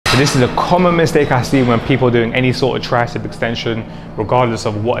this is a common mistake I see when people are doing any sort of tricep extension, regardless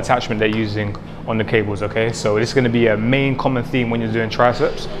of what attachment they're using on the cables, okay? So this is gonna be a main common theme when you're doing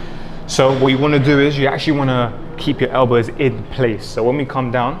triceps. So what you wanna do is you actually wanna keep your elbows in place. So when we come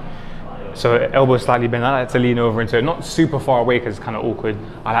down, so elbow slightly bent, I like to lean over into it, not super far away because it's kind of awkward.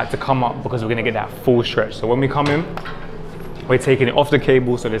 I like to come up because we're gonna get that full stretch. So when we come in, we're taking it off the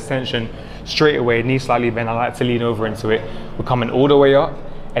cable, so there's tension straight away, knee slightly bent. I like to lean over into it. We're coming all the way up,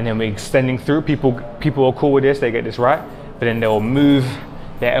 and then we're extending through. People are cool with this, they get this right, but then they'll move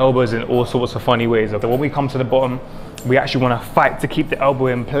their elbows in all sorts of funny ways. So when we come to the bottom, we actually wanna fight to keep the elbow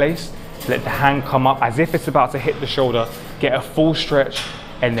in place, let the hand come up as if it's about to hit the shoulder, get a full stretch,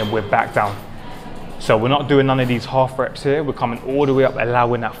 and then we're back down. So we're not doing none of these half reps here. We're coming all the way up,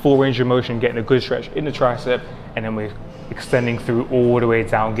 allowing that full range of motion, getting a good stretch in the tricep, and then we're extending through all the way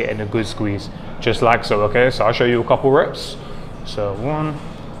down, getting a good squeeze, just like so, okay? So I'll show you a couple reps. So 1,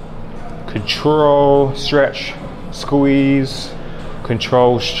 control, stretch, squeeze,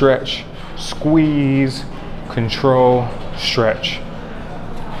 control, stretch, squeeze, control, stretch,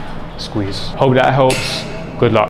 squeeze. Hope that helps. Good luck.